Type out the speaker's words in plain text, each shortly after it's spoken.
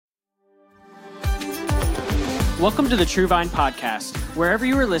Welcome to the True Vine Podcast. Wherever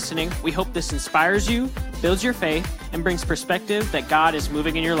you are listening, we hope this inspires you, builds your faith, and brings perspective that God is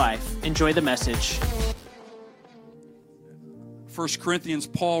moving in your life. Enjoy the message. 1 Corinthians,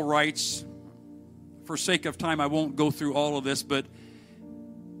 Paul writes, for sake of time, I won't go through all of this, but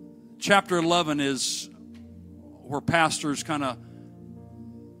chapter 11 is where pastors kind of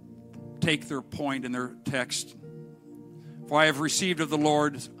take their point in their text. For I have received of the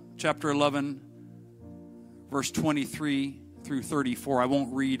Lord, chapter 11, verse 23 through 34. I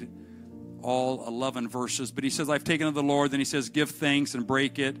won't read all 11 verses, but he says, I've taken of the Lord. Then he says, give thanks and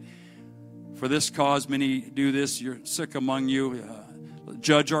break it. For this cause many do this. You're sick among you.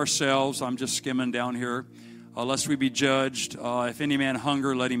 Judge ourselves. I'm just skimming down here. Lest we be judged. If any man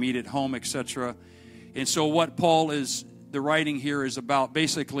hunger, let him eat at home, etc. And so what Paul is, the writing here is about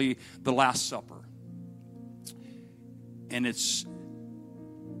basically the Last Supper. And it's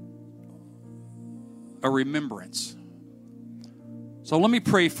a remembrance. So let me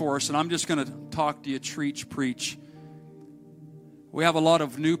pray for us, and I'm just going to talk to you, preach. We have a lot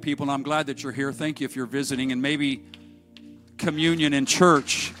of new people, and I'm glad that you're here. Thank you if you're visiting, and maybe communion in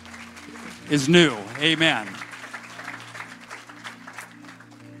church is new. Amen.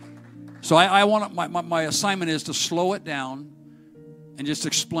 So I want my assignment is to slow it down and just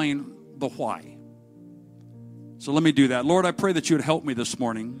explain the why. So let me do that. Lord, I pray that you would help me this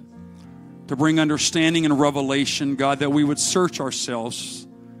morning to bring understanding and revelation, God, that we would search ourselves,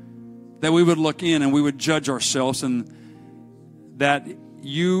 that we would look in and we would judge ourselves, and that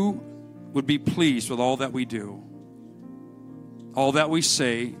you would be pleased with all that we do, all that we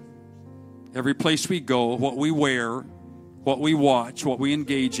say, every place we go, what we wear, what we watch, what we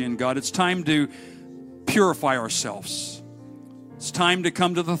engage in. God, it's time to purify ourselves. It's time to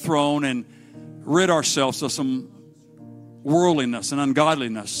come to the throne and rid ourselves of some worldliness and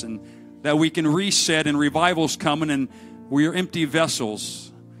ungodliness, and that we can reset, and revival's coming, and we are empty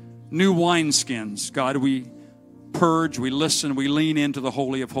vessels, new wineskins. God, we purge, we listen, we lean into the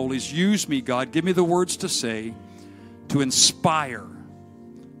Holy of Holies. Use me, God. Give me the words to say, to inspire,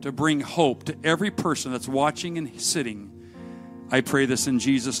 to bring hope to every person that's watching and sitting. I pray this in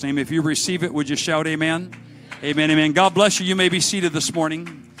Jesus' name. If you receive it, would you shout amen? Amen, amen. God bless you. You may be seated this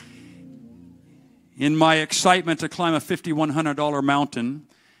morning. In my excitement to climb a $5,100 mountain,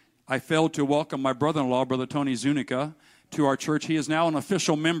 I failed to welcome my brother-in-law, Brother Tony Zunica, to our church. He is now an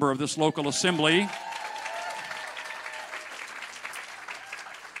official member of this local assembly.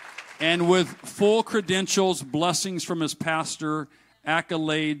 And with full credentials, blessings from his pastor,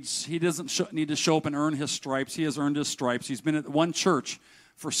 accolades. He doesn't need to show up and earn his stripes. He has earned his stripes. He's been at one church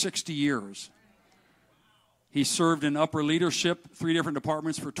for 60 years. He served in upper leadership, 3 different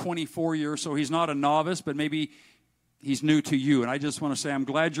departments for 24 years. So he's not a novice, but maybe he's new to you. And I just want to say I'm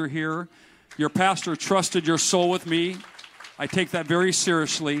glad you're here. Your pastor trusted your soul with me. I take that very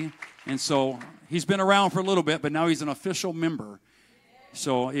seriously. And so he's been around for a little bit, but now he's an official member.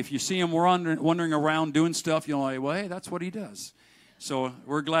 So if you see him wandering around doing stuff, you'll know, well, hey, that's what he does. So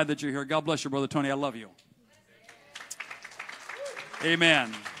we're glad that you're here. God bless you, Brother Tony. I love you.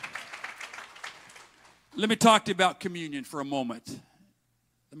 Amen. Let me talk to you about communion for a moment.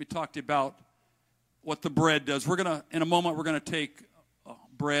 Let me talk to you about what the bread does. In a moment, we're going to take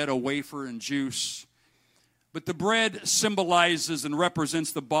bread, a wafer, and juice. But the bread symbolizes and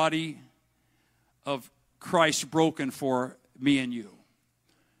represents the body of Christ broken for me and you.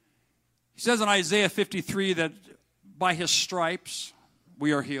 He says in Isaiah 53 that by his stripes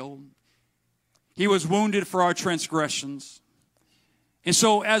we are healed. He was wounded for our transgressions. And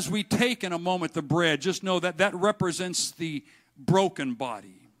so as we take in a moment the bread, just know that that represents the broken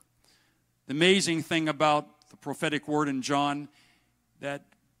body. The amazing thing about the prophetic word in John, that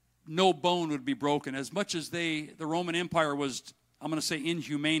no bone would be broken. As much as the Roman Empire was, I'm going to say,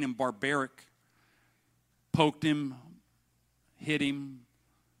 inhumane and barbaric, poked him, hit him,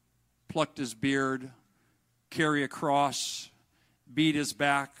 plucked his beard, carry a cross, beat his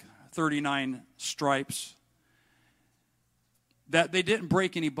back, 39 stripes, that they didn't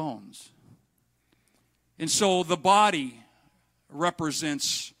break any bones. And so the body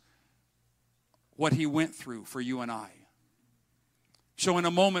represents what he went through for you and I. So in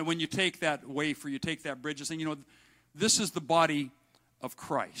a moment when you take that wafer, you take that bread, you're saying, this is the body of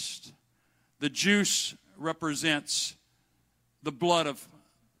Christ. The juice represents the blood of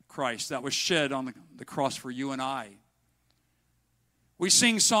Christ that was shed on the cross for you and I. We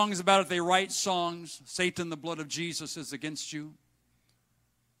sing songs about it. They write songs. Satan, the blood of Jesus is against you.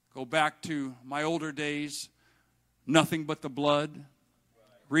 Go back to my older days. Nothing but the blood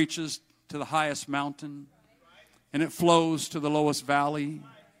reaches to the highest mountain, and it flows to the lowest valley.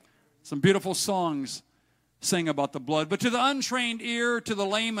 Some beautiful songs saying about the blood. But to the untrained ear, to the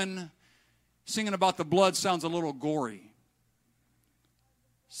layman, singing about the blood sounds a little gory.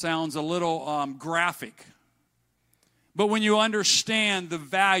 Sounds a little graphic. But when you understand the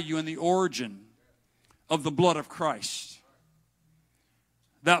value and the origin of the blood of Christ,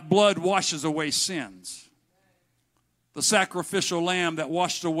 that blood washes away sins. The sacrificial lamb that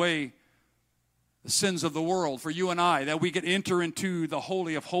washed away the sins of the world for you and I, that we could enter into the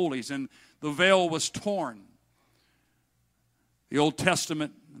Holy of Holies, and the veil was torn. The Old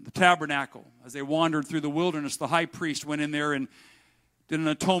Testament, the tabernacle, as they wandered through the wilderness, the high priest went in there and did an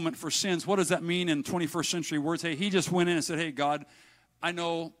atonement for sins. What does that mean in 21st century words? Hey, he just went in and said, hey, God, I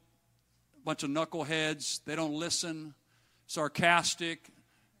know a bunch of knuckleheads. They don't listen. Sarcastic,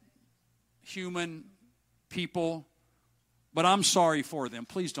 human people. But I'm sorry for them.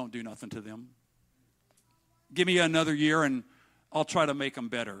 Please don't do nothing to them. Give me another year and I'll try to make them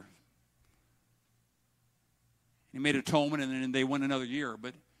better. He made atonement and then they went another year.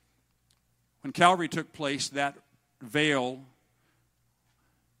 But when Calvary took place, that veil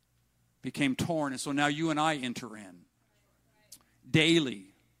became torn. And so now you and I enter in. Daily,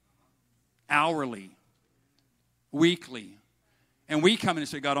 hourly, weekly. And we come in and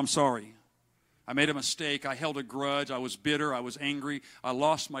say, God, I'm sorry. I made a mistake. I held a grudge. I was bitter. I was angry. I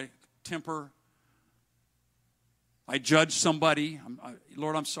lost my temper. I judged somebody.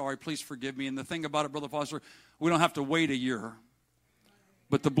 Lord, I'm sorry. Please forgive me. And the thing about it, Brother Foster, we don't have to wait a year.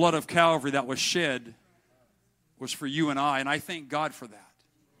 But the blood of Calvary that was shed was for you and I. And I thank God for that.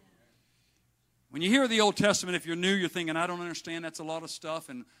 When you hear the Old Testament, if you're new, you're thinking, I don't understand. That's a lot of stuff.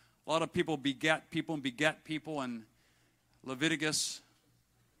 And a lot of people begat people and beget people. And Leviticus,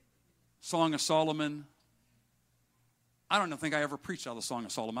 Song of Solomon. I don't think I ever preached out of the Song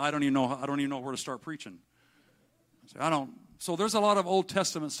of Solomon. I don't even know where to start preaching. So there's a lot of Old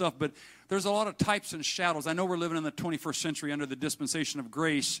Testament stuff, but there's a lot of types and shadows. I know we're living in the 21st century under the dispensation of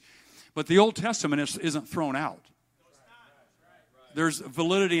grace, but the Old Testament isn't thrown out. There's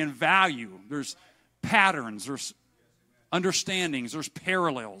validity and value. There's patterns. There's understandings. There's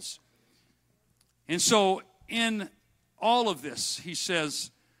parallels. And so in all of this, he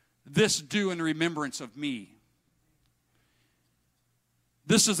says, this do in remembrance of me.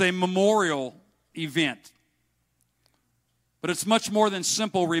 This is a memorial event. But it's much more than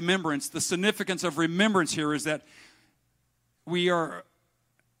simple remembrance. The significance of remembrance here is that we are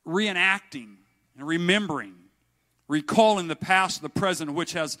reenacting and remembering, recalling the past, the present,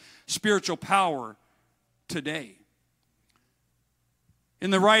 which has spiritual power today. In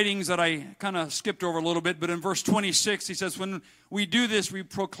the writings that I kind of skipped over a little bit, but in verse 26, he says, when we do this, we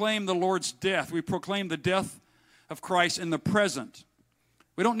proclaim the Lord's death. We proclaim the death of Christ in the present.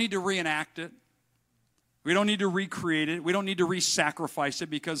 We don't need to reenact it. We don't need to recreate it. We don't need to re-sacrifice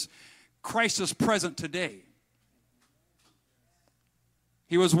it because Christ is present today.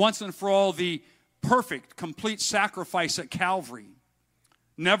 He was once and for all the perfect, complete sacrifice at Calvary,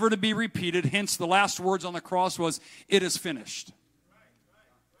 never to be repeated. Hence, the last words on the cross was, it is finished.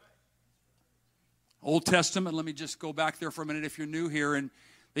 Old Testament, let me just go back there for a minute if you're new here, and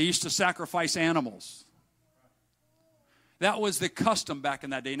they used to sacrifice animals. That was the custom back in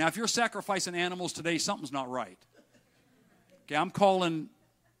that day. Now, if you're sacrificing animals today, something's not right. Okay, I'm calling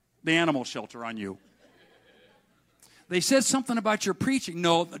the animal shelter on you. They said something about your preaching.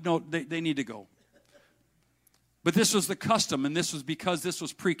 No, they need to go. But this was the custom, and this was because this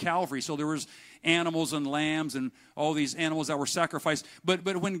was pre-Calvary. So there was animals and lambs and all these animals that were sacrificed.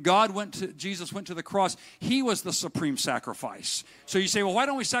 But when Jesus went to the cross, he was the supreme sacrifice. So you say, well, why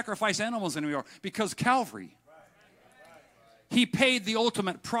don't we sacrifice animals anymore? Because Calvary. He paid the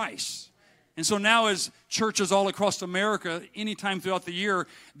ultimate price. And so now as churches all across America, anytime throughout the year,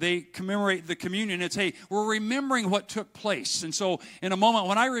 they commemorate the communion. It's, hey, we're remembering what took place. And so in a moment,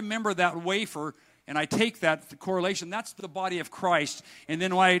 when I remember that wafer, and I take that, the correlation, that's the body of Christ. And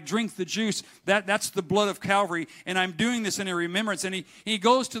then when I drink the juice, that's the blood of Calvary. And I'm doing this in a remembrance. And he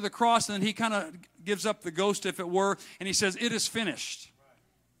goes to the cross, and then he kind of gives up the ghost, if it were, and he says, it is finished.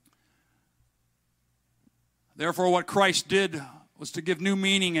 Therefore, what Christ did was to give new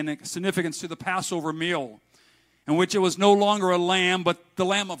meaning and significance to the Passover meal, in which it was no longer a lamb, but the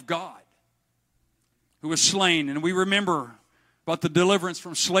Lamb of God who was slain. And we remember about the deliverance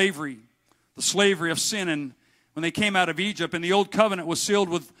from slavery, the slavery of sin, and when they came out of Egypt, and the old covenant was sealed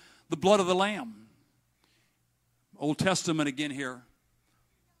with the blood of the Lamb. Old Testament again here.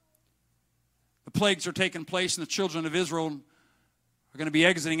 The plagues are taking place, and the children of Israel are going to be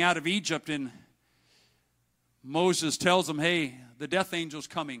exiting out of Egypt, and Moses tells them, hey, the death angel's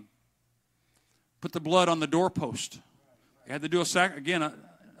coming. Put the blood on the doorpost. They had to do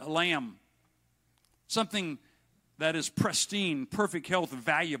a lamb. Something that is pristine, perfect health,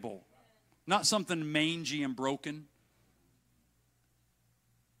 valuable. Not something mangy and broken,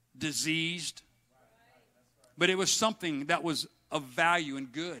 diseased. But it was something that was of value and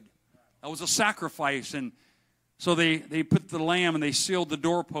good. That was a sacrifice. And so they put the lamb and they sealed the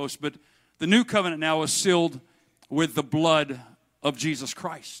doorpost. But the new covenant now is sealed with the blood of Jesus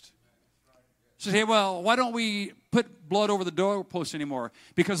Christ. So say, well, why don't we put blood over the doorpost anymore?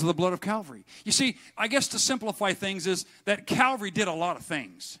 Because of the blood of Calvary. You see, I guess to simplify things is that Calvary did a lot of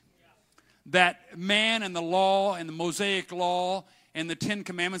things that man and the law and the Mosaic law and the Ten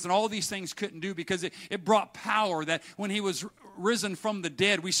Commandments and all these things couldn't do, because it brought power. That when he was risen from the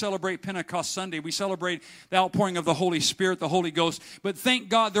dead, we celebrate Pentecost Sunday. We celebrate the outpouring of the Holy Spirit, the Holy Ghost. But thank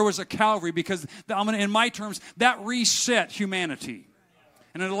God there was a Calvary, because in my terms, that reset humanity.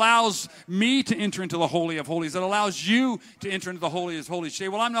 And it allows me to enter into the Holy of Holies. It allows you to enter into the Holy of Holies. You say,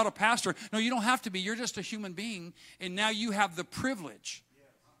 well, I'm not a pastor. No, you don't have to be. You're just a human being. And now you have the privilege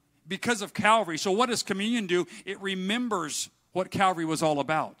because of Calvary. So what does communion do? It remembers what Calvary was all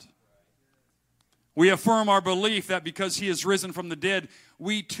about. We affirm our belief that because he is risen from the dead,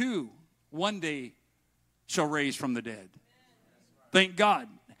 we too one day shall raise from the dead. Thank God.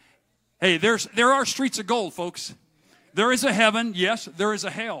 Hey, there are streets of gold, folks. There is a heaven, yes, there is a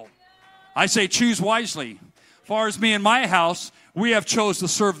hell. I say choose wisely. As far as me and my house, we have chose to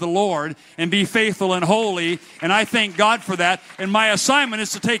serve the Lord and be faithful and holy, and I thank God for that. And my assignment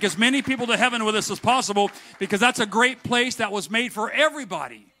is to take as many people to heaven with us as possible, because that's a great place that was made for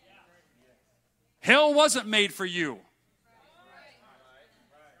everybody. Hell wasn't made for you.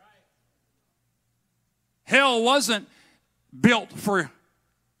 Hell wasn't built for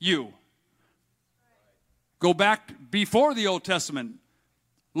you. Go back before the Old Testament.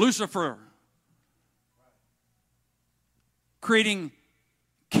 Lucifer creating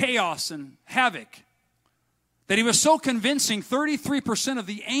chaos and havoc, that he was so convincing, 33% of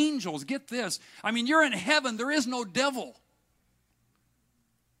the angels, get this, I mean, you're in heaven, there is no devil.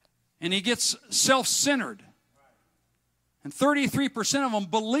 And he gets self-centered. And 33% of them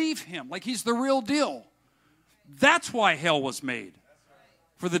believe him like he's the real deal. That's why hell was made.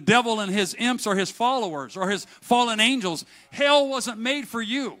 For the devil and his imps or his followers or his fallen angels. Hell wasn't made for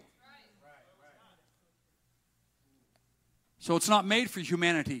you. So it's not made for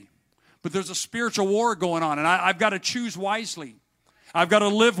humanity. But there's a spiritual war going on, and I've got to choose wisely. I've got to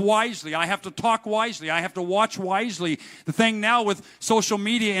live wisely. I have to talk wisely. I have to watch wisely. The thing now with social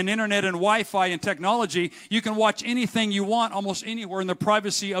media and internet and Wi-Fi and technology, you can watch anything you want almost anywhere in the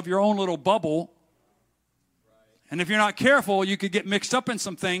privacy of your own little bubble. And if you're not careful, you could get mixed up in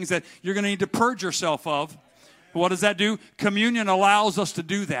some things that you're going to need to purge yourself of. What does that do? Communion allows us to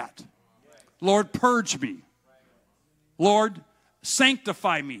do that. Lord, purge me. Lord,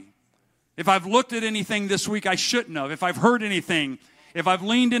 sanctify me. If I've looked at anything this week I shouldn't have, if I've heard anything, if I've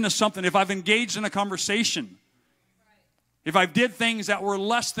leaned into something, if I've engaged in a conversation, if I've did things that were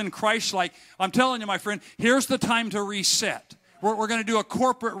less than Christ-like, I'm telling you, my friend, here's the time to reset. We're going to do a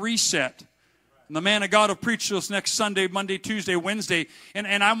corporate reset. And the man of God will preach to us next Sunday, Monday, Tuesday, Wednesday. And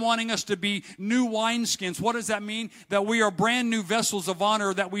I'm wanting us to be new wineskins. What does that mean? That we are brand new vessels of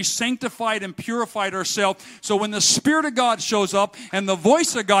honor, that we sanctified and purified ourselves. So when the Spirit of God shows up and the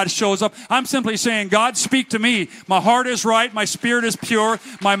voice of God shows up, I'm simply saying, God, speak to me. My heart is right. My spirit is pure.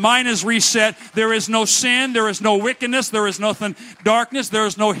 My mind is reset. There is no sin. There is no wickedness. There is nothing darkness. There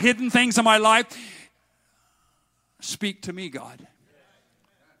is no hidden things in my life. Speak to me, God.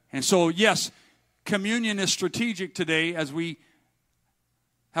 And so, yes, communion is strategic today as we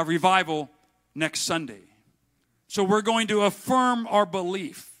have revival next Sunday. So we're going to affirm our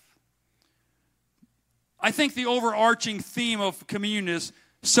belief. I think the overarching theme of communion is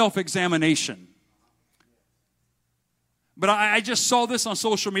self-examination. But I just saw this on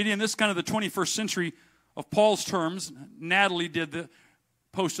social media, and this is kind of the 21st century of Paul's terms. Natalie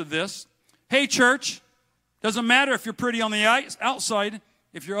posted this. Hey, church, doesn't matter if you're pretty on the outside,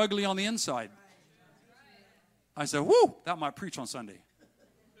 if you're ugly on the inside. I said, whoo, that might preach on Sunday.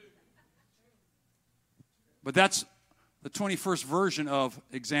 But that's the 21st version of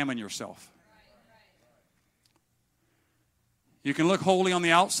examine yourself. You can look holy on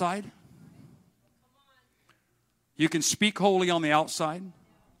the outside. You can speak holy on the outside.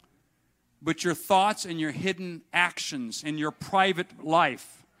 But your thoughts and your hidden actions in your private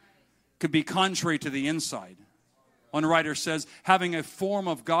life could be contrary to the inside. One writer says, having a form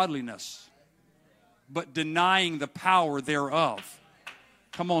of godliness, but denying the power thereof.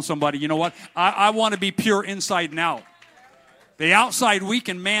 Come on, somebody. You know what? I want to be pure inside and out. The outside we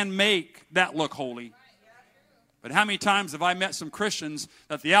can man make that look holy. But how many times have I met some Christians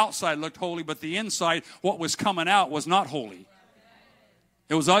that the outside looked holy, but the inside, what was coming out was not holy.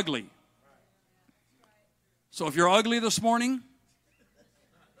 It was ugly. So if you're ugly this morning,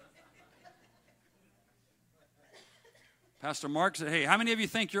 Pastor Mark said, hey, how many of you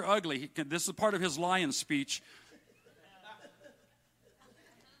think you're ugly? This is part of his lion speech.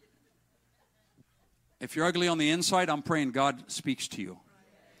 If you're ugly on the inside, I'm praying God speaks to you.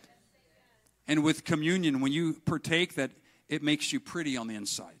 And with communion, when you partake, that it makes you pretty on the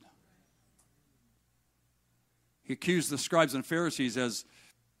inside. He accused the scribes and Pharisees as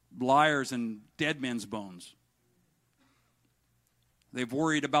liars and dead men's bones. They've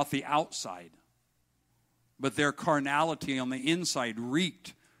worried about the outside, but their carnality on the inside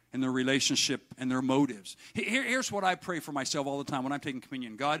reeked in their relationship and their motives. Here's what I pray for myself all the time when I'm taking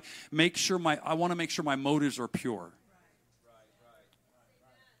communion. God, I want to make sure my motives are pure.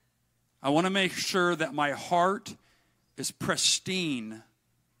 I want to make sure that my heart is pristine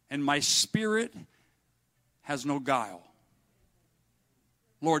and my spirit has no guile.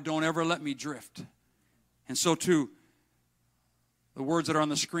 Lord, don't ever let me drift. And so too, the words that are on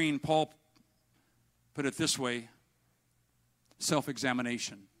the screen, Paul put it this way,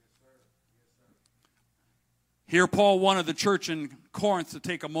 self-examination. Here Paul wanted the church in Corinth to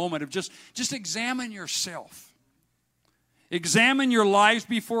take a moment of just examine yourself. Examine your lives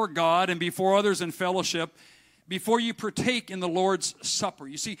before God and before others in fellowship before you partake in the Lord's Supper.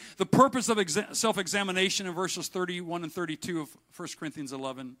 You see, the purpose of self-examination in verses 31 and 32 of 1 Corinthians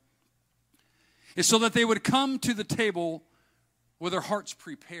 11 is so that they would come to the table with their hearts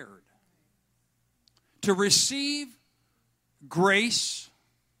prepared to receive grace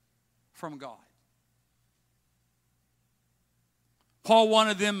from God. Paul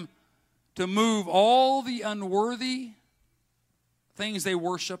wanted them to move all the unworthy things they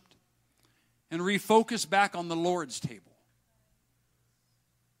worshiped and refocus back on the Lord's table.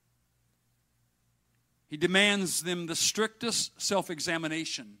 He demands them the strictest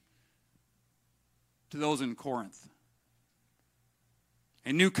self-examination to those in Corinth.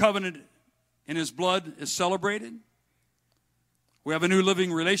 A new covenant in his blood is celebrated. We have a new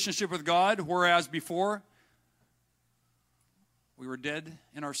living relationship with God, whereas before we were dead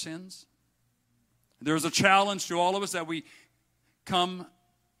in our sins. There's a challenge to all of us that we come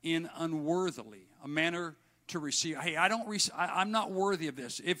in unworthily, a manner to receive. Hey, I'm not worthy of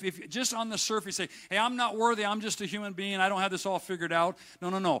this. If just on the surface say, hey, I'm not worthy, I'm just a human being, I don't have this all figured out.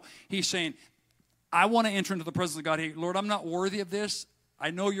 No. He's saying, I want to enter into the presence of God. Hey, Lord, I'm not worthy of this.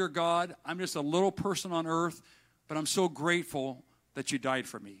 I know you're God. I'm just a little person on earth, but I'm so grateful that you died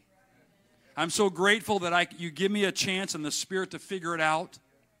for me. I'm so grateful that you give me a chance in the Spirit to figure it out.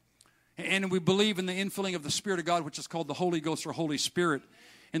 And we believe in the infilling of the Spirit of God, which is called the Holy Ghost or Holy Spirit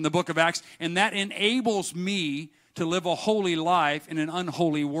in the book of Acts. And that enables me to live a holy life in an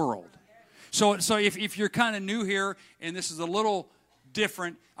unholy world. So if you're kind of new here and this is a little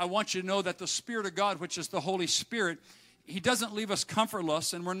different, I want you to know that the Spirit of God, which is the Holy Spirit, He doesn't leave us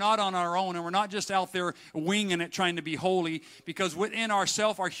comfortless, and we're not on our own, and we're not just out there winging it trying to be holy, because within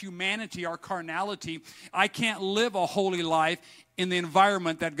ourself, our humanity, our carnality, I can't live a holy life in the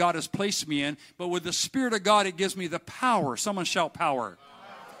environment that God has placed me in, but with the Spirit of God, it gives me the power. Someone shout power.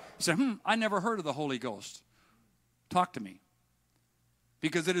 You say, I never heard of the Holy Ghost. Talk to me.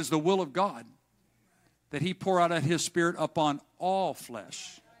 Because it is the will of God that He pour out His Spirit upon all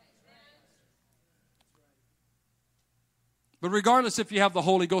flesh. But regardless if you have the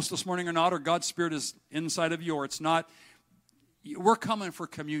Holy Ghost this morning or not, or God's Spirit is inside of you or it's not, we're coming for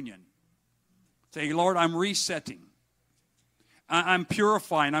communion. Say, Lord, I'm resetting. I'm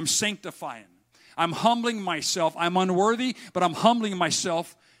purifying. I'm sanctifying. I'm humbling myself. I'm unworthy, but I'm humbling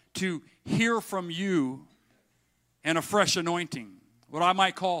myself to hear from you and a fresh anointing. What I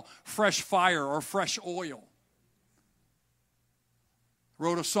might call fresh fire or fresh oil.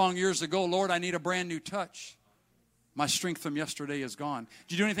 Wrote a song years ago, Lord, I need a brand new touch. My strength from yesterday is gone.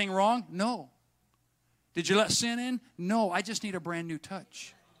 Did you do anything wrong? No. Did you let sin in? No, I just need a brand new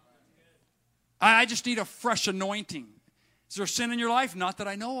touch. I just need a fresh anointing. Is there sin in your life? Not that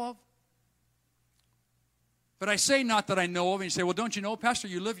I know of. But I say not that I know of, and you say, well, don't you know, Pastor,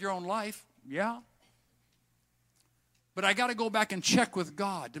 you live your own life. Yeah. But I got to go back and check with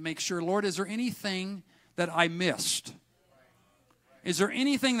God to make sure, Lord, is there anything that I missed? Is there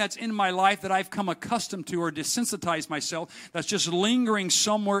anything that's in my life that I've come accustomed to or desensitized myself that's just lingering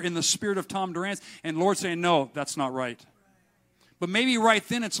somewhere in the spirit of Tom Durrance? And Lord saying, no, that's not right. But maybe right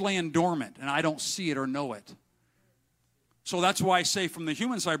then it's laying dormant and I don't see it or know it. So that's why I say from the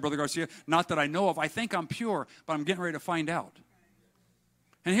human side, Brother Garcia, not that I know of. I think I'm pure, but I'm getting ready to find out.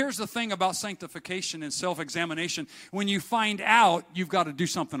 And here's the thing about sanctification and self-examination. When you find out, you've got to do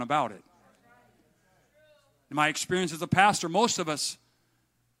something about it. In my experience as a pastor, most of us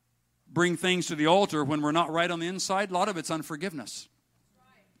bring things to the altar when we're not right on the inside. A lot of it's unforgiveness.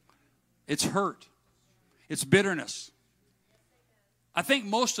 It's hurt. It's bitterness. I think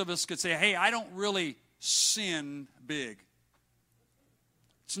most of us could say, hey, I don't really sin big.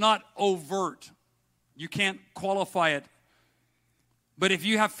 It's not overt. You can't qualify it. But if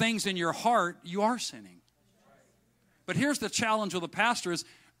you have things in your heart, you are sinning. But here's the challenge with the pastor is,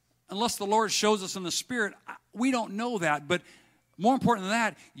 unless the Lord shows us in the Spirit, we don't know that. But more important than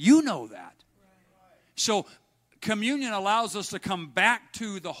that, you know that. So communion allows us to come back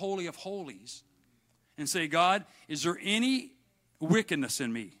to the Holy of Holies and say, God, is there any wickedness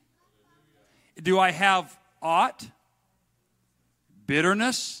in me? Do I have aught,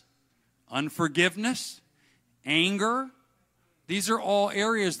 bitterness, unforgiveness, anger? These are all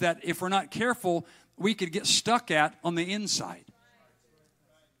areas that if we're not careful, we could get stuck at on the inside.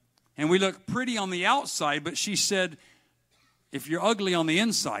 And we look pretty on the outside, but she said, if you're ugly on the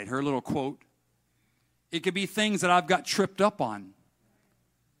inside, her little quote, it could be things that I've got tripped up on.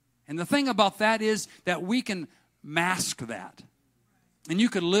 And the thing about that is that we can mask that. And you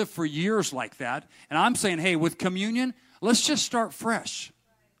could live for years like that. And I'm saying, hey, with communion, let's just start fresh.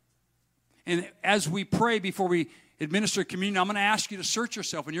 And as we pray before we administer communion, I'm going to ask you to search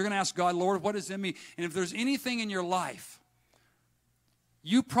yourself. And you're going to ask God, Lord, what is in me? And if there's anything in your life,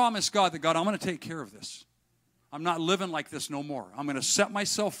 you promise God that, God, I'm going to take care of this. I'm not living like this no more. I'm going to set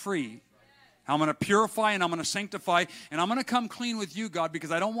myself free. I'm going to purify and I'm going to sanctify. And I'm going to come clean with you, God,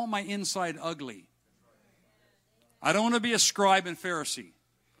 because I don't want my inside ugly. I don't want to be a scribe and Pharisee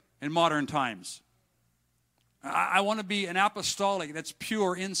in modern times. I want to be an apostolic that's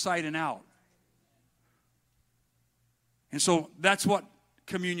pure inside and out. And so that's what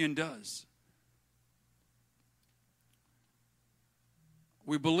communion does.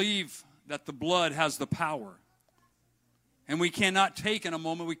 We believe that the blood has the power. And we cannot take in a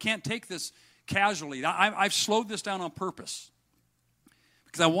moment, we can't take this casually. I've slowed this down on purpose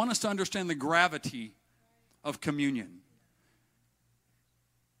because I want us to understand the gravity of communion.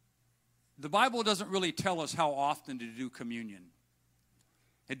 The Bible doesn't really tell us how often to do communion.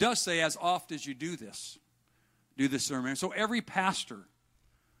 It does say, as oft as you do this ceremony. So every pastor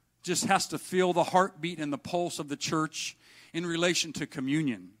just has to feel the heartbeat and the pulse of the church in relation to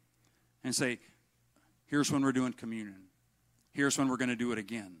communion and say, here's when we're doing communion. Here's when we're going to do it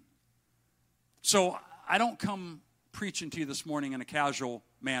again. So I don't come preaching to you this morning in a casual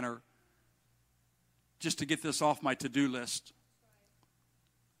manner just to get this off my to-do list.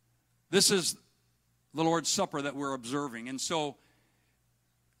 This is the Lord's Supper that we're observing. And so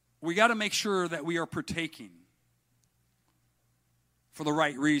we got to make sure that we are partaking for the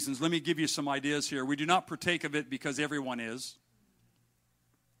right reasons. Let me give you some ideas here. We do not partake of it because everyone is.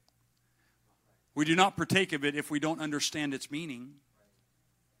 We do not partake of it if we don't understand its meaning.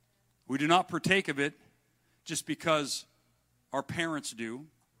 We do not partake of it just because our parents do.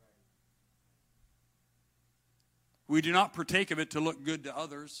 We do not partake of it to look good to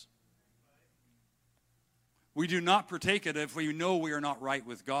others. We do not partake of it if we know we are not right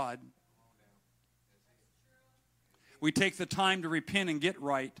with God. We take the time to repent and get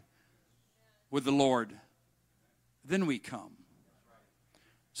right with the Lord. Then we come.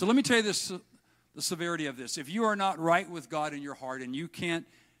 So let me tell you this, the severity of this. If you are not right with God in your heart and you can't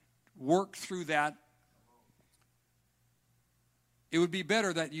work through that, it would be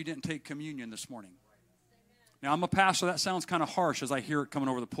better that you didn't take communion this morning. Now, I'm a pastor. That sounds kind of harsh as I hear it coming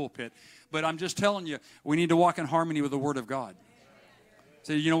over the pulpit. But I'm just telling you, we need to walk in harmony with the Word of God.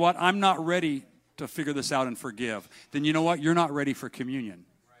 Say, you know what? I'm not ready to figure this out and forgive. Then you know what? You're not ready for communion.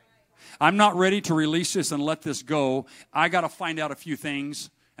 I'm not ready to release this and let this go. I got to find out a few things,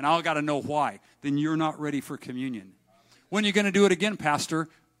 and I got to know why. Then you're not ready for communion. When are you going to do it again, Pastor?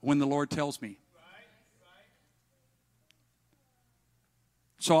 When the Lord tells me.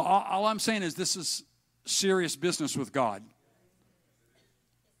 So all I'm saying is this is serious business with God.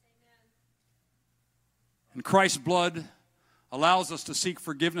 And Christ's blood allows us to seek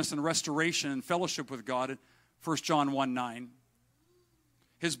forgiveness and restoration and fellowship with God. 1 John 1:9.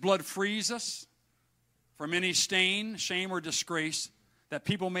 His blood frees us from any stain, shame, or disgrace that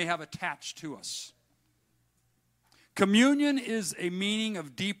people may have attached to us. Communion is a meaning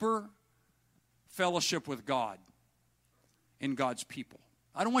of deeper fellowship with God in God's people.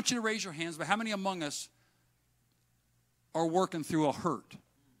 I don't want you to raise your hands, but how many among us are working through a hurt?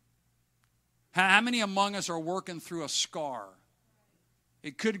 How many among us are working through a scar?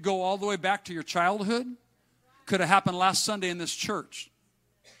 It could go all the way back to your childhood. Could have happened last Sunday in this church.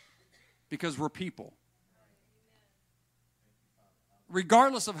 because we're people.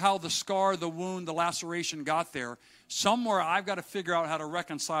 Regardless of how the scar, the wound, the laceration got there, somewhere I've got to figure out how to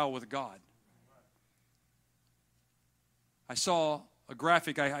reconcile with God. I saw a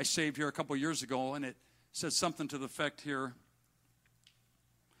graphic I saved here a couple years ago, and it said something to the effect here.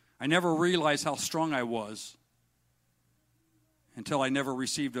 I never realized how strong I was until I never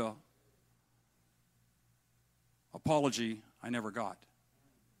received a apology I never got.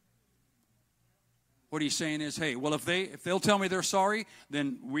 What he's saying is, hey, well, if they'll tell me they're sorry,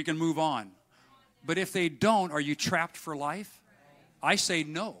 then we can move on. But if they don't, are you trapped for life? I say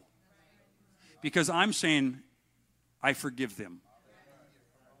no. Because I'm saying I forgive them.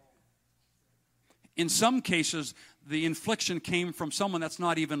 In some cases, the infliction came from someone that's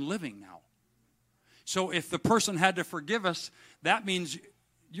not even living now. So if the person had to forgive us, that means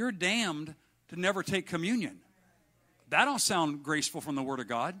you're damned to never take communion. That don't sound graceful from the Word of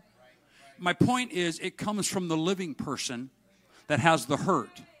God. My point is, it comes from the living person that has the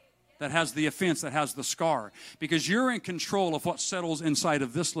hurt, that has the offense, that has the scar. Because you're in control of what settles inside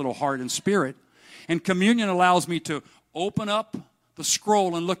of this little heart and spirit. And communion allows me to open up the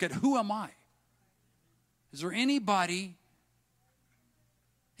scroll and look at, who am I? Is there anybody,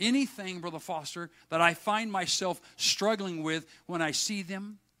 anything, Brother Foster, that I find myself struggling with when I see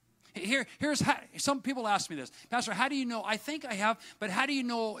them? Here's how, some people ask me this, Pastor, how do you know? I think I have, but how do you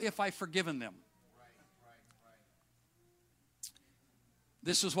know if I've forgiven them?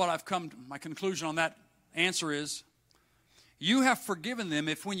 This is what I've come to, my conclusion on that answer is, you have forgiven them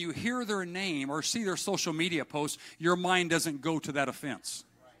if when you hear their name or see their social media posts, your mind doesn't go to that offense.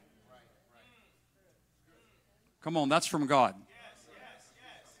 Come on, that's from God.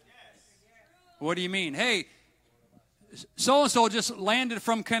 What do you mean? Hey, so-and-so just landed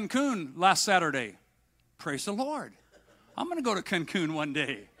from Cancun last Saturday. Praise the Lord. I'm going to go to Cancun one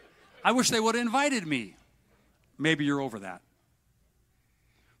day. I wish they would have invited me. Maybe you're over that.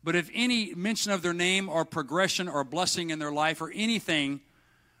 But if any mention of their name or progression or blessing in their life or anything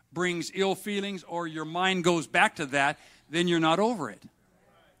brings ill feelings or your mind goes back to that, then you're not over it.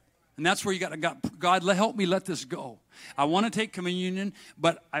 And that's where you got to, God, help me let this go. I want to take communion,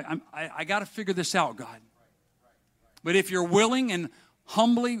 but I got to figure this out, God. But if you're willing and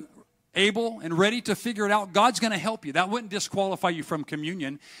humbly able and ready to figure it out, God's going to help you. That wouldn't disqualify you from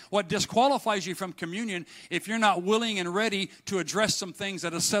communion. What disqualifies you from communion, if you're not willing and ready to address some things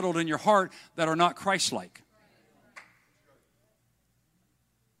that are settled in your heart that are not Christ-like.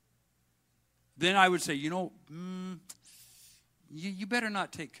 Then I would say, you better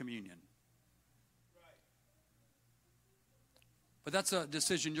not take communion. But that's a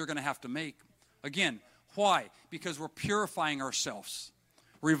decision you're going to have to make. Again, why? Because we're purifying ourselves.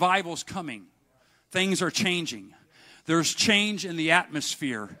 Revival's coming. Things are changing. There's change in the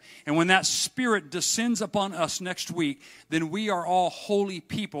atmosphere. And when that Spirit descends upon us next week, then we are all holy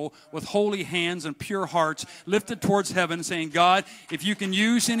people with holy hands and pure hearts lifted towards heaven saying, God, if you can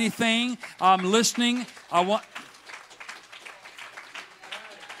use anything, I'm listening. I want...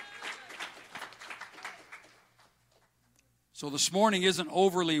 So this morning isn't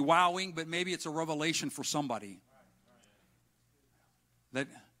overly wowing, but maybe it's a revelation for somebody.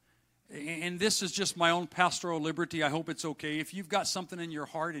 And this is just my own pastoral liberty. I hope it's okay. If you've got something in your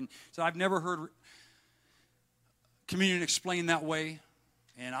heart, and so I've never heard communion explained that way,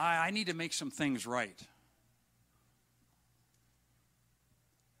 and I need to make some things right.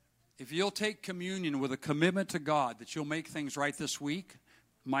 If you'll take communion with a commitment to God that you'll make things right this week,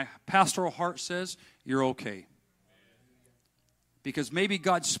 my pastoral heart says you're okay. Because maybe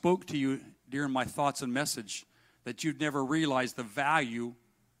God spoke to you during my thoughts and message that you'd never realized the value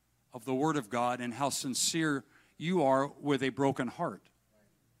of the Word of God and how sincere you are with a broken heart.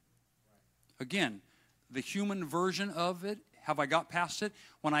 Again, the human version of it, have I got past it?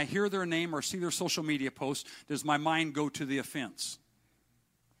 When I hear their name or see their social media posts, does my mind go to the offense?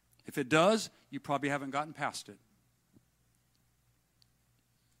 If it does, you probably haven't gotten past it.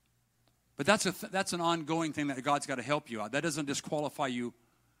 But that's an ongoing thing that God's got to help you out. That doesn't disqualify you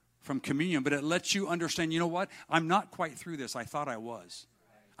from communion, but it lets you understand, you know what? I'm not quite through this. I thought I was.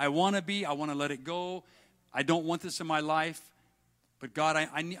 I want to be. I want to let it go. I don't want this in my life. But God,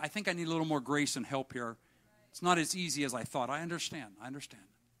 I think I need a little more grace and help here. It's not as easy as I thought. I understand.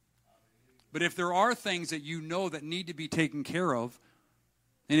 But if there are things that you know that need to be taken care of,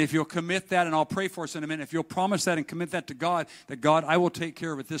 and if you'll commit that, and I'll pray for us in a minute, if you'll promise that and commit that to God, that God, I will take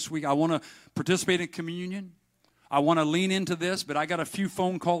care of it this week. I want to participate in communion. I want to lean into this, but I got a few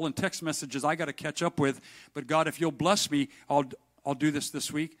phone call and text messages I got to catch up with. But God, if you'll bless me, I'll do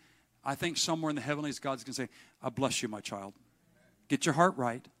this week. I think somewhere in the heavenlies, God's going to say, I bless you, my child. Get your heart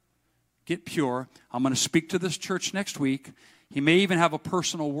right. get pure. I'm going to speak to this church next week. He may even have a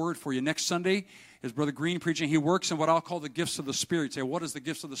personal word for you. Next Sunday is Brother Green preaching. He works in what I'll call the gifts of the Spirit. You say, what is the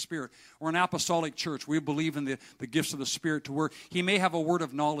gifts of the Spirit? We're an apostolic church. We believe in the gifts of the Spirit to work. He may have a word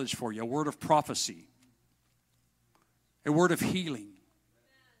of knowledge for you, a word of prophecy, a word of healing.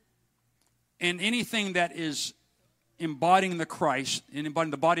 And anything that is embodying the Christ, and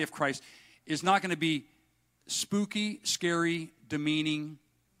embodying the body of Christ, is not going to be spooky, scary, demeaning,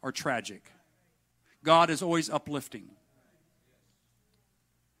 or tragic. God is always uplifting.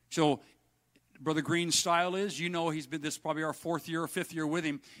 So, Brother Green's style is, he's been, this is probably our 4th year or 5th year with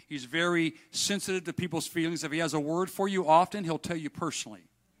him. He's very sensitive to people's feelings. If he has a word for you often, he'll tell you personally.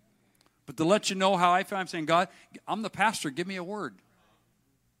 But to let you know how I feel, I'm saying, God, I'm the pastor. Give me a word.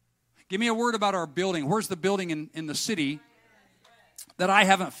 Give me a word about our building. Where's the building in the city that I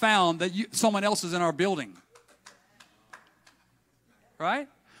haven't found that someone else is in our building? Right?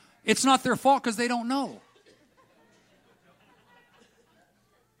 It's not their fault because they don't know.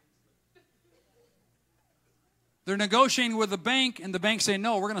 They're negotiating with the bank, and the bank saying,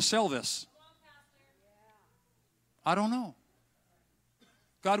 no, we're going to sell this. I don't know.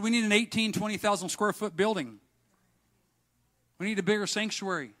 God, we need an 18, 20,000 square foot building. We need a bigger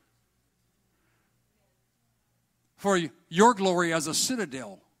sanctuary for your glory as a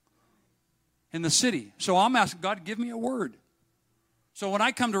citadel in the city. So I'm asking God, give me a word. So when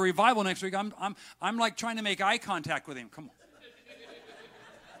I come to revival next week, I'm like trying to make eye contact with him. Come on.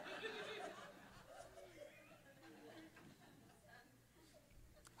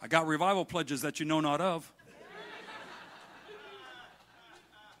 I got revival pledges that you know not of.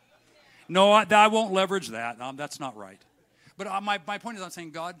 No, I won't leverage that. That's not right. But my point is I'm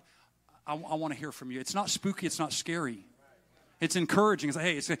saying, God, I want to hear from you. It's not spooky. It's not scary. It's encouraging. It's like,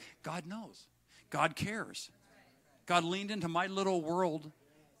 hey, God knows. God cares. God leaned into my little world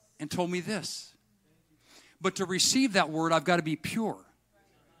and told me this. But to receive that word, I've got to be pure.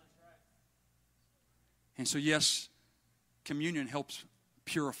 And so, yes, communion helps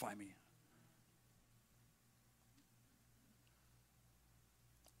purify me.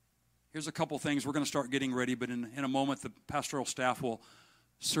 Here's a couple things. We're going to start getting ready, but in a moment, the pastoral staff will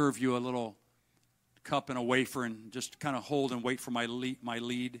serve you a little cup and a wafer and just kind of hold and wait for my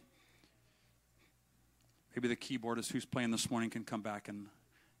lead. Maybe the keyboardist who's playing this morning can come back and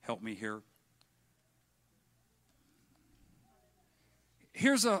help me here.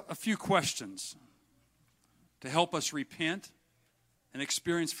 Here's a few questions to help us repent and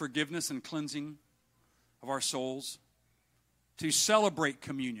experience forgiveness and cleansing of our souls, to celebrate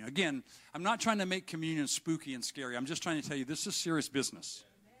communion. Again, I'm not trying to make communion spooky and scary. I'm just trying to tell you this is serious business.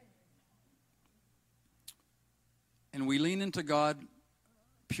 And we lean into God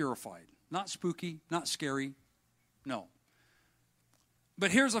purified. Not spooky, not scary. No.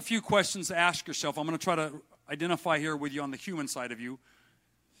 But here's a few questions to ask yourself. I'm going to try to identify here with you on the human side of you.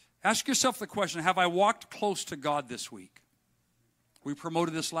 Ask yourself the question, have I walked close to God this week? We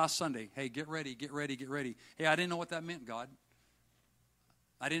promoted this last Sunday. Hey, get ready, get ready, get ready. Hey, I didn't know what that meant, God.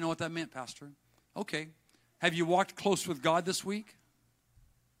 I didn't know what that meant, Pastor. Okay. Have you walked close with God this week?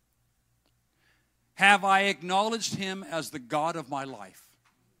 Have I acknowledged him as the God of my life?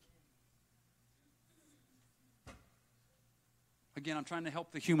 Again, I'm trying to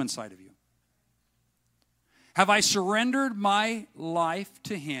help the human side of you. Have I surrendered my life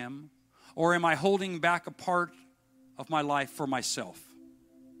to him, or am I holding back a part of my life for myself?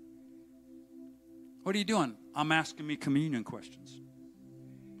 What are you doing? I'm asking me communion questions.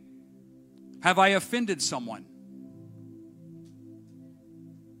 Have I offended someone?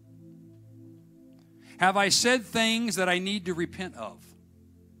 Have I said things that I need to repent of?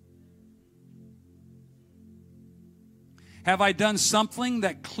 Have I done something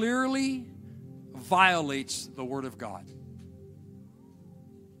that clearly violates the Word of God?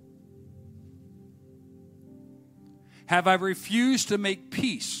 Have I refused to make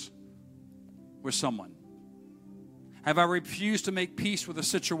peace with someone? Have I refused to make peace with a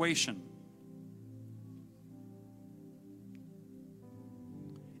situation?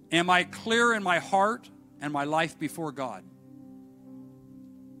 Am I clear in my heart and my life before God?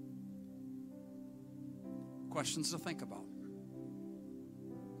 Questions to think about.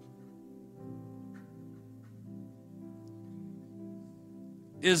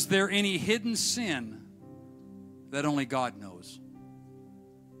 Is there any hidden sin that only God knows?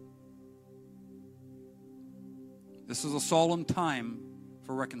 This is a solemn time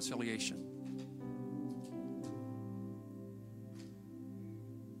for reconciliation.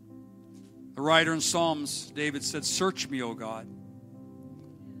 The writer in Psalms, David said, "Search me, O God,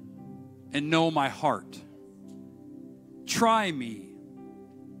 and know my heart. Try me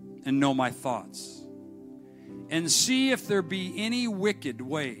and know my thoughts. And see if there be any wicked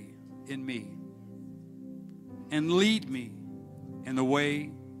way in me, and lead me in the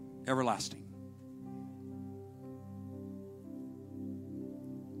way everlasting.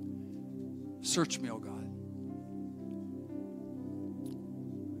 Search me, O God.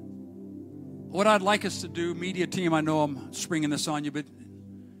 What I'd like us to do, media team, I know I'm springing this on you, but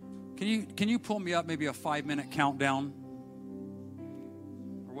can you pull me up maybe a 5-minute countdown?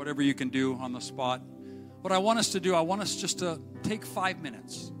 Or whatever you can do on the spot. What I want us to do, I want us just to take 5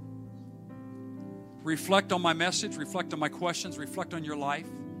 minutes. Reflect on my message, reflect on my questions, reflect on your life.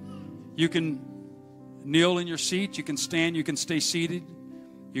 You can kneel in your seat, you can stand, you can stay seated,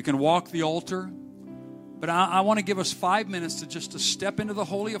 you can walk the altar. But I want to give us 5 minutes to step into the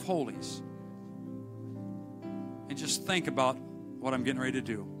Holy of Holies and just think about what I'm getting ready to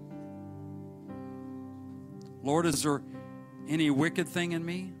do. Lord, is there any wicked thing in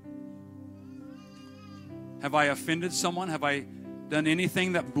me? Have I offended someone? Have I done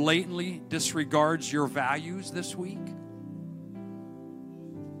anything that blatantly disregards your values this week?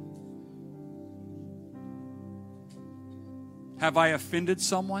 Have I offended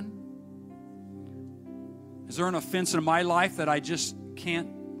someone? Is there an offense in my life that I just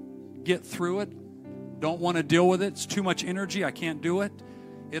can't get through it? Don't want to deal with it? It's too much energy. I can't do it.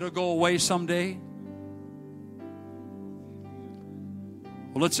 It'll go away someday.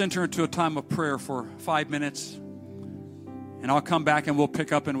 Well, let's enter into a time of prayer for 5 minutes. And I'll come back and we'll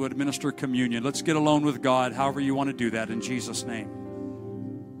pick up and we'll administer communion. Let's get alone with God, however you want to do that, in Jesus' name.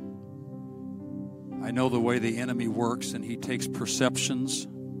 I know the way the enemy works, and he takes perceptions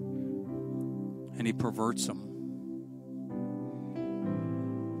and he perverts them.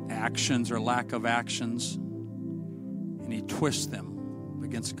 Actions or lack of actions, and he twists them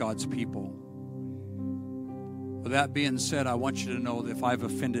against God's people. With that being said, I want you to know that if I've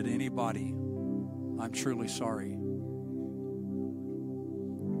offended anybody, I'm truly sorry.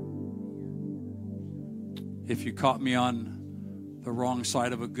 If you caught me on the wrong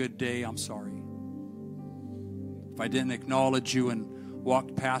side of a good day, I'm sorry. If I didn't acknowledge you and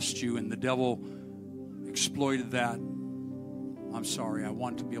walked past you and the devil exploited that, I'm sorry. I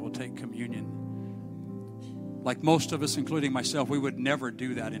want to be able to take communion. Like most of us, including myself, we would never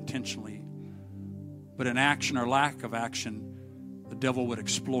do that intentionally. But in action or lack of action, the devil would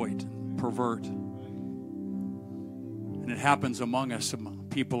exploit and pervert. And it happens among us, among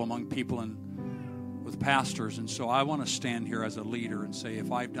people, and with pastors. And so I want to stand here as a leader and say,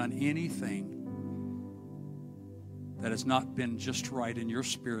 if I've done anything that has not been just right in your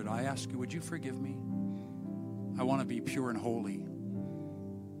spirit, I ask you, would you forgive me? I want to be pure and holy.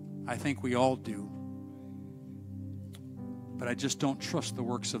 I think we all do. But I just don't trust the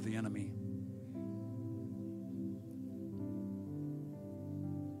works of the enemy.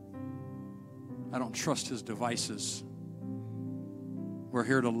 I don't trust his devices. We're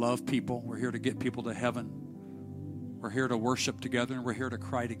here to love people. We're here to get people to heaven. We're here to worship together, and we're here to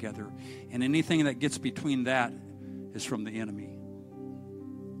cry together. And anything that gets between that is from the enemy.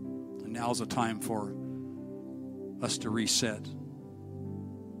 And now's the time for us to reset.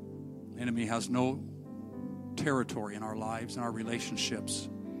 The enemy has no territory in our lives and our relationships.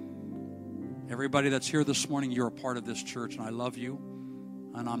 Everybody that's here this morning, you're a part of this church, and I love you.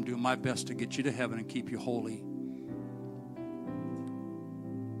 And I'm doing my best to get you to heaven and keep you holy.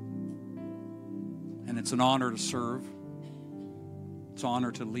 And it's an honor to serve. It's an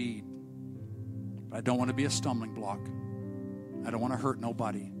honor to lead. But I don't want to be a stumbling block. I don't want to hurt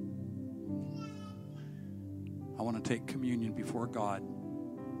nobody. I want to take communion before God.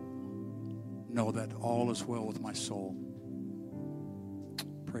 Know that all is well with my soul.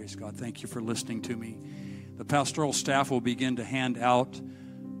 Praise God. Thank you for listening to me. The pastoral staff will begin to hand out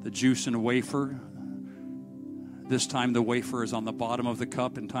the juice and wafer. This time the wafer is on the bottom of the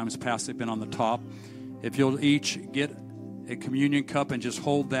cup. In times past they've been on the top. If you'll each get a communion cup and just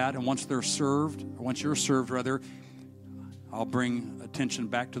hold that, and once they're served, or once you're served rather, I'll bring attention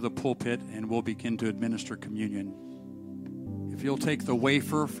back to the pulpit and we'll begin to administer communion. If you'll take the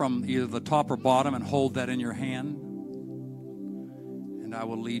wafer from either the top or bottom and hold that in your hand, and I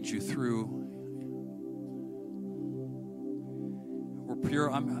will lead you through. We're pure.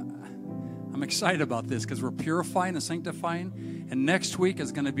 I'm excited about this because we're purifying and sanctifying, and next week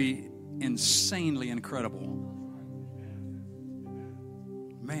is going to be insanely incredible.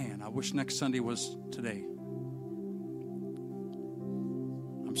 Man, I wish next Sunday was today.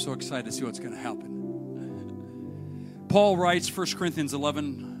 I'm so excited to see what's going to happen. Paul writes 1 Corinthians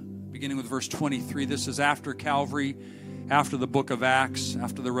 11, beginning with verse 23. This is after Calvary, after the book of Acts,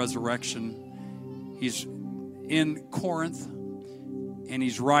 after the resurrection. He's in Corinth, and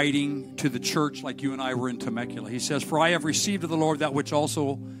he's writing to the church like you and I were in Temecula. He says, "For I have received of the Lord that which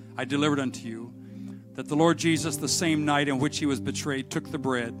also I delivered unto you, that the Lord Jesus, the same night in which he was betrayed, took the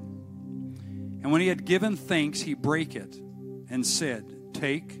bread. And when he had given thanks, he brake it and said,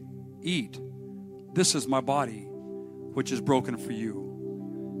 'Take, eat. This is my body, which is broken for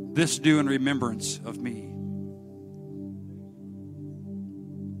you. This do in remembrance of me.'"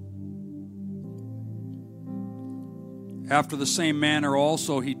 After the same manner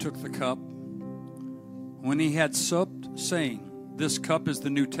also he took the cup, when he had supped, saying, "This cup is the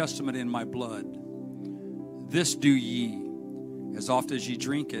New Testament in my blood. This do ye, as oft as ye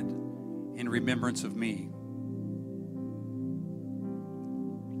drink it, in remembrance of me."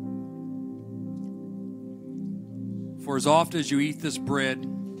 For as oft as you eat this bread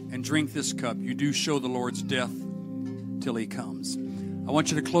and drink this cup, you do show the Lord's death till he comes. I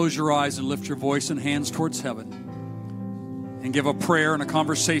want you to close your eyes and lift your voice and hands towards heaven and give a prayer and a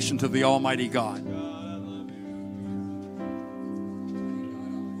conversation to the Almighty God.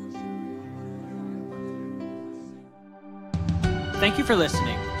 Thank you for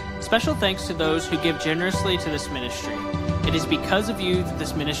listening. Special thanks to those who give generously to this ministry. It is because of you that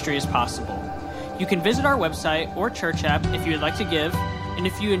this ministry is possible. You can visit our website or church app if you would like to give. And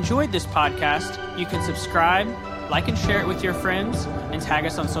if you enjoyed this podcast, you can subscribe, like and share it with your friends, and tag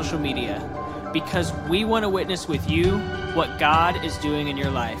us on social media. Because we want to witness with you what God is doing in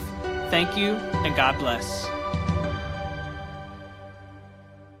your life. Thank you, and God bless.